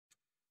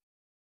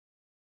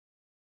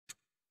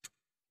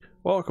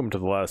Welcome to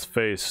the last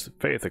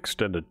Faith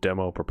Extended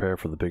demo. Prepare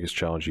for the biggest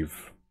challenge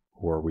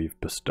we've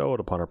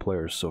bestowed upon our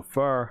players so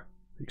far.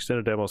 The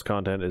extended demo's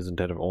content is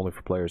intended only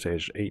for players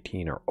aged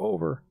 18 or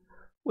over.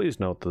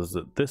 Please note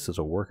that this is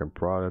a work in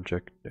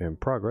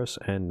progress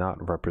and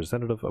not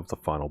representative of the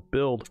final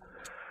build.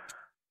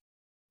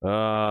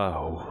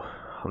 I'm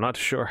not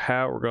sure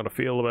how we're going to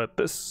feel about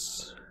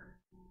this.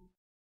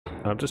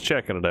 I'm just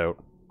checking it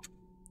out.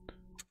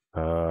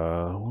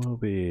 Will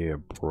be a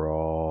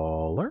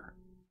brawler.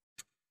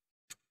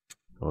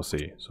 We'll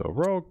see. So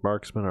rogue,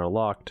 marksman are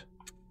locked.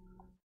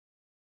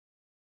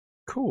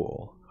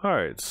 Cool.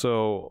 Alright,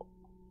 so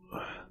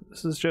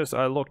this is just,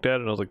 I looked at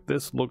it and I was like,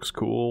 this looks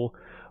cool,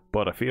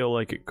 but I feel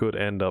like it could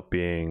end up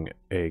being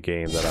a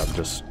game that I'm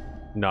just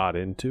not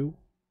into.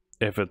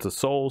 If it's a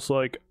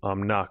Souls-like,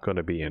 I'm not going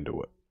to be into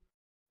it.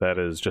 That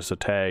is just a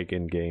tag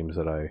in games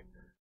that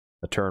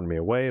turned me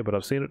away, but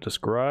I've seen it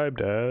described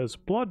as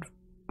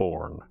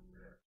Bloodborne,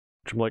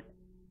 which I'm like,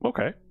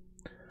 okay.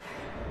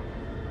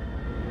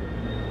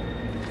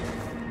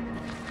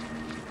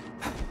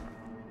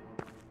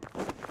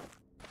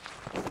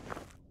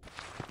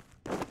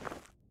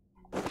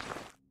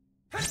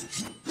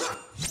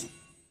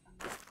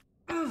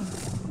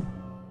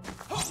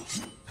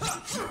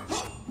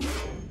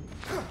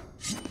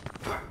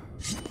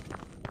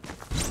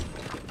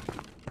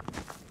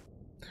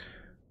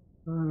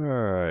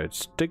 Alright,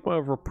 Stigma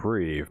of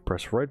Reprieve.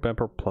 Press right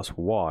bumper plus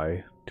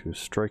Y to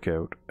strike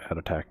out at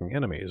attacking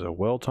enemies. A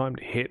well-timed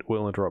hit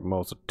will interrupt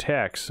most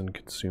attacks and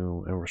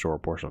consume and restore a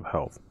portion of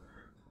health.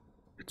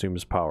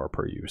 Consumes power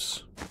per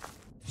use.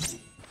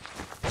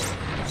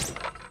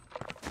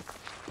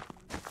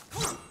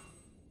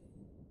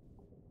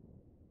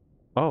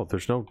 Oh,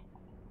 there's no...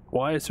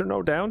 Why is there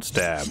no down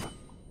stab?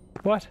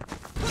 What?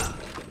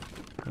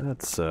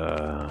 That's,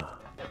 okay.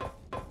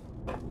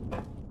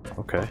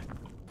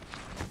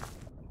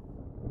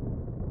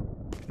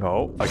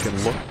 Oh, I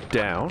can look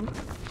down.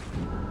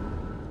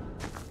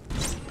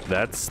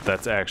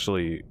 That's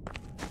actually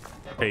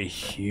a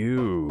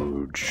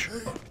huge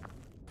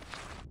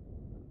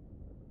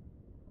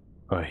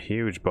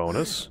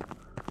bonus.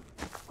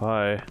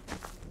 Hi.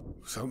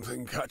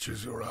 Something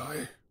catches your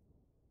eye?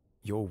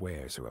 Your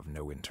wares are of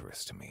no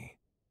interest to me.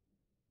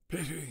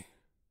 Pity.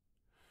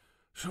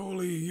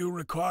 Surely you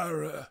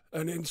require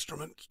an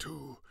instrument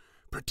to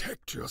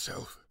protect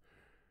yourself.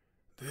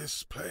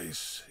 This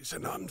place is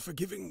an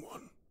unforgiving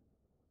one.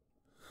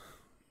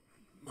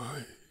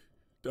 My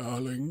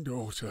darling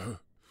daughter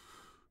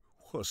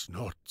was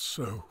not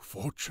so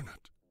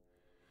fortunate.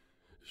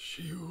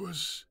 She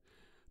was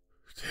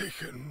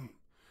taken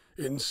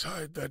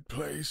inside that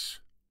place.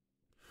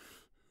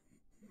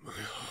 My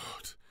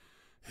heart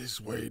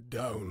is weighed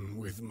down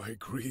with my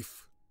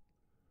grief.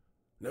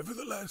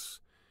 Nevertheless,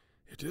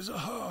 it is a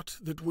heart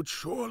that would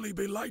surely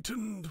be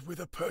lightened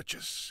with a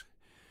purchase.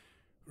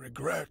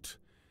 Regret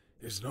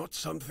is not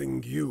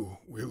something you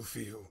will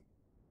feel.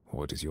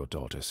 What is your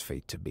daughter's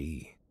fate to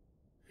be?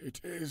 It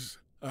is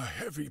a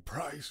heavy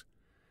price,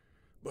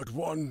 but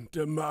one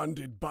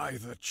demanded by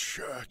the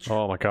church.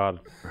 Oh my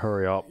god,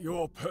 hurry up.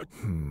 Your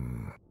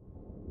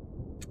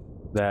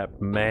That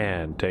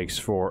man takes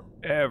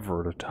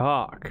forever to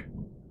talk.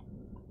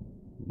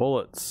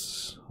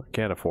 Bullets. I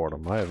can't afford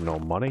them. I have no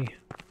money.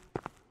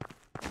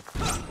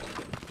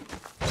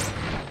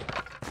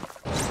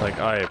 Like,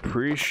 I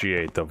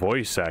appreciate the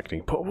voice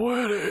acting, but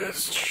when it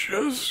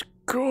just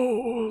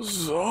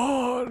goes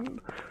on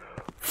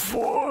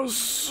for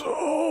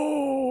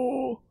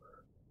so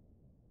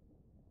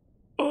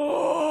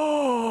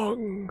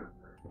long,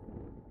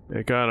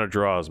 it kind of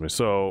draws me.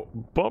 So,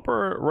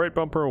 right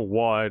bumper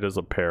Y does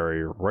a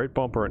parry, right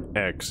bumper and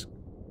X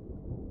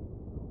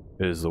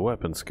is the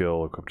weapon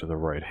skill equipped to the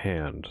right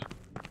hand.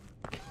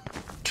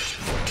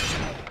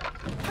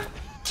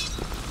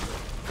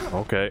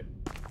 Okay.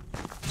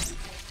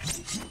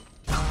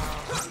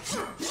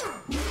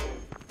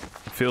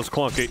 Feels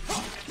clunky.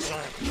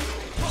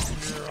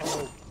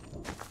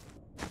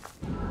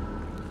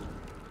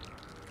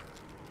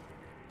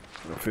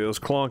 It feels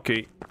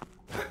clunky.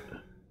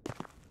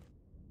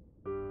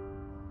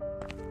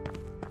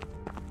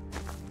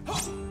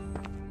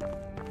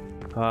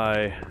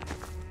 Hi.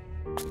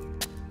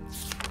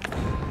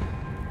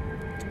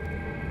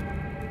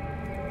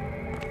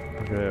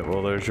 Okay,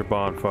 well there's your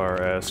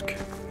bonfire-esque.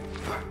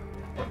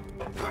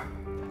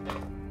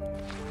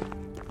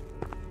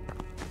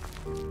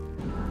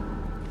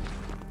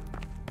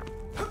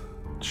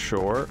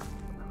 Sure.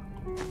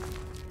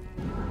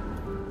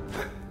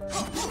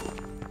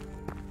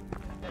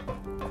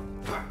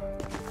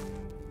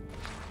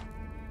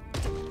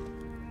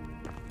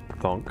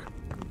 Thunk.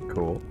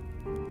 Cool.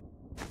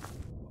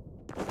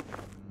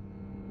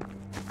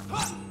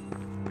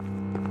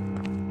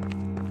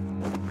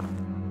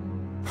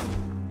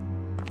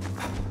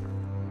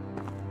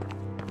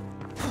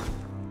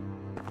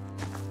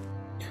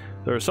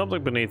 There is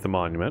something beneath the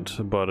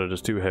monument, but it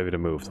is too heavy to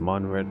move. The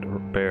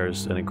monument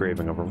bears an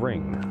engraving of a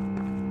ring.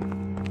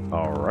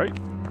 Alright.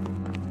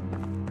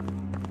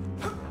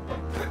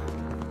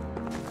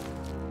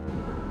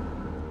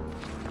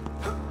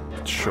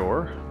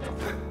 Sure.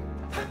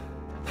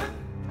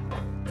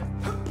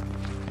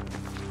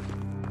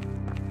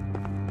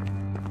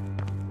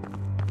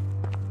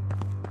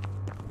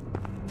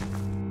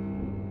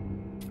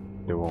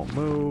 It won't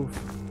move.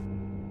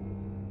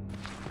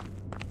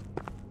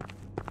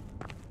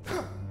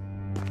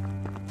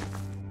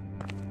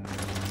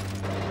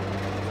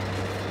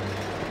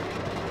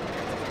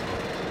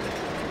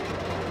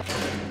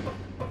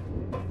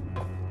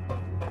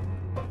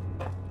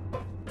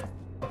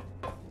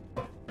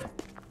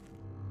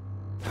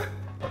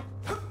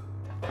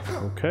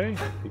 Okay,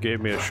 he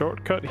gave me a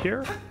shortcut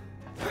here.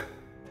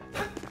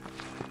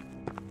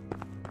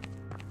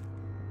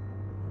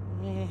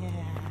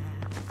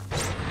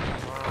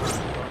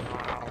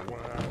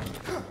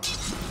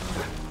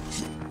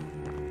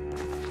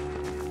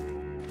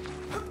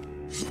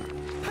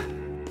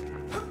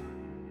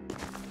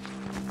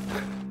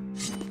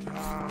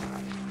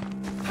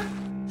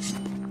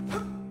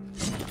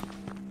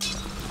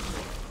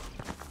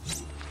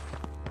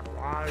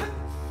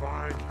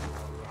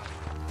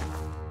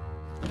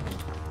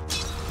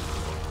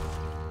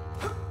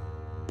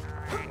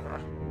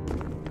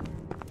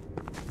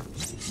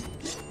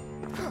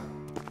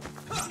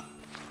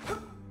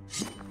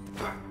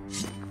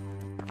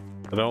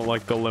 I don't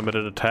like the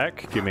limited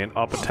attack. Give me an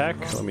up attack.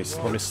 Let me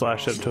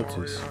slash at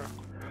tootsies.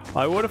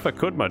 I would if I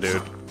could, my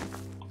dude.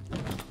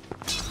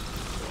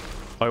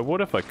 I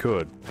would if I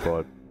could,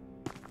 but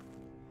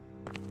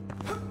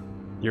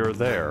you're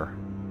there.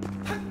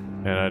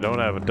 And I don't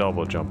have a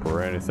double jump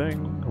or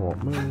anything. I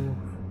won't move.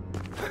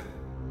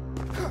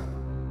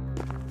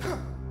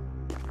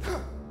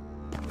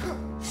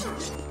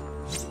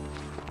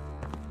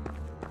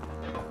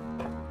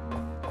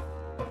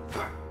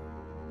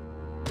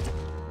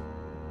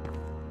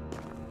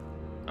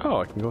 Oh,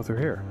 I can go through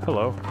here.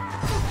 Hello.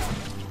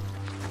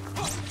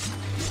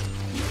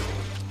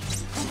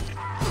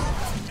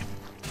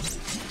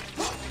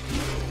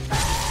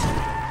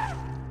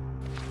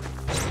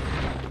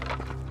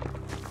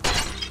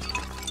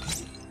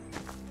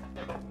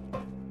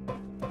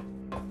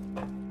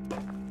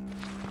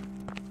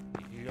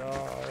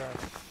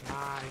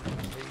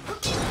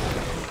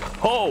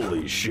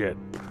 Holy shit.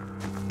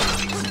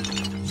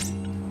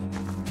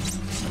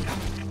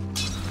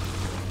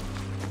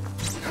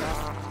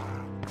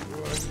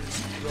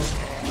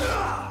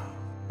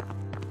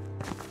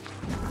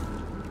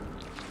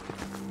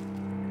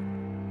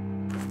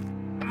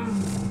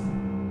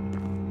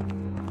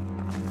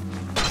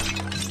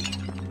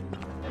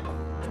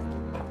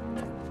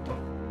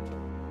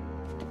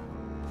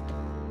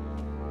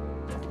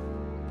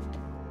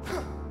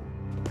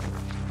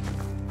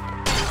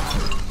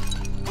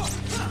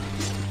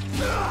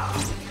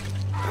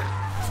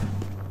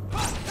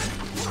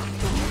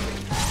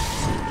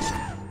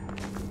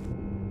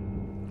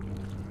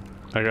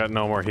 I got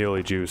no more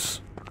Healy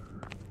juice.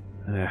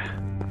 If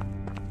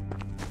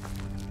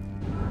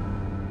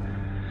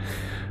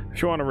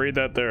you want to read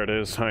that, there it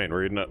is. I ain't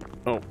reading it.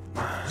 Oh.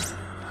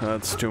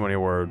 That's too many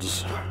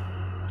words.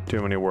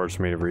 Too many words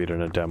for me to read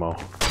in a demo.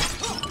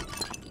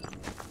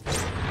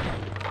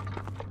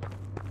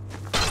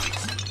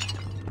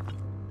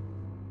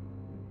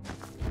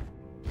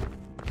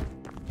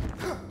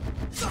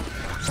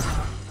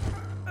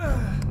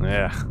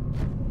 Yeah.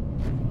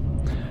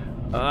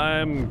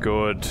 I'm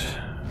good.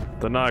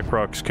 The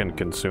Nightcrux can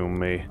consume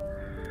me.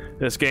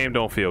 This game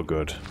don't feel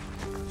good.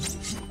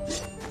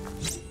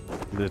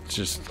 It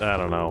just, I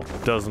don't know,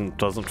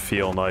 doesn't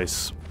feel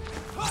nice.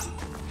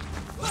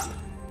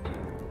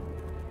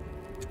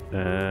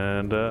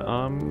 And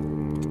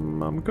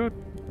I'm good.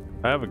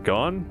 I have a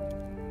gun.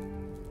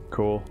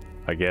 Cool,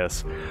 I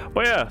guess.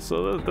 But yeah,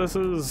 so this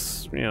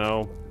is, you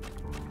know,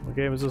 what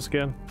game is this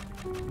again?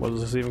 What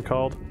is this even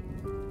called?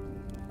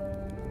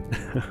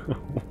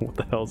 What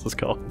the hell is this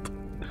called?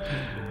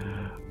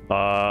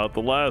 The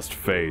Last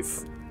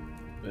Faith.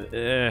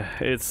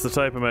 It's the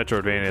type of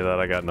Metroidvania that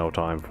I got no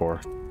time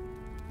for.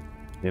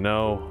 You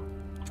know?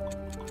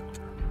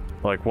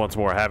 Like, once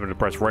more, having to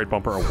press right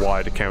bumper and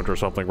Y to counter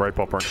something, right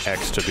bumper and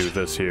X to do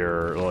this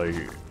here,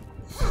 like...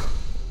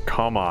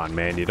 Come on,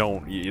 man, you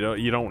don't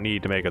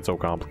need to make it so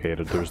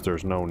complicated.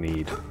 There's no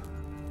need.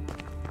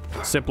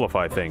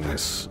 Simplify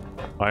things.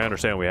 I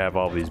understand we have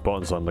all these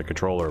buttons on the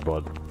controller,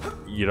 but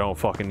you don't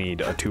fucking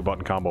need a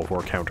 2-button combo for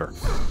a counter.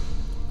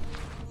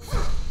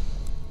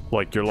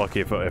 Like, you're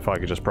lucky if I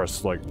could just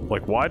press,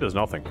 like, Y does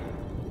nothing.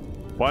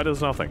 Y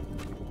does nothing.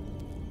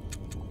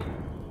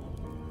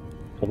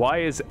 Y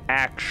is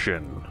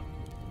action.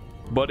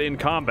 But in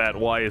combat,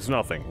 Y is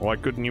nothing. Why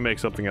couldn't you make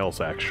something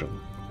else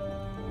action?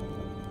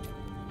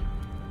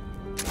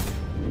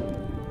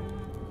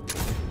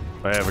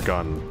 I have a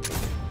gun.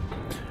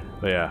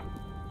 But yeah.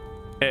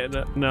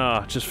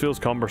 Nah, just feels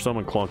cumbersome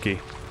and clunky.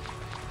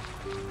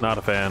 Not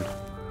a fan.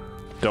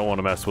 Don't want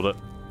to mess with it.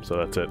 So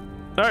that's it.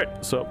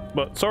 Alright, so,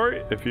 but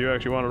sorry if you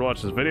actually wanted to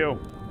watch this video,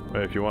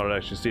 or if you wanted to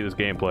actually see this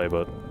gameplay,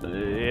 but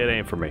it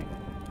ain't for me.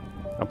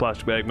 I'm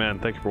Plastic Bag Man,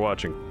 thank you for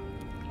watching.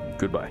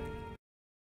 Goodbye.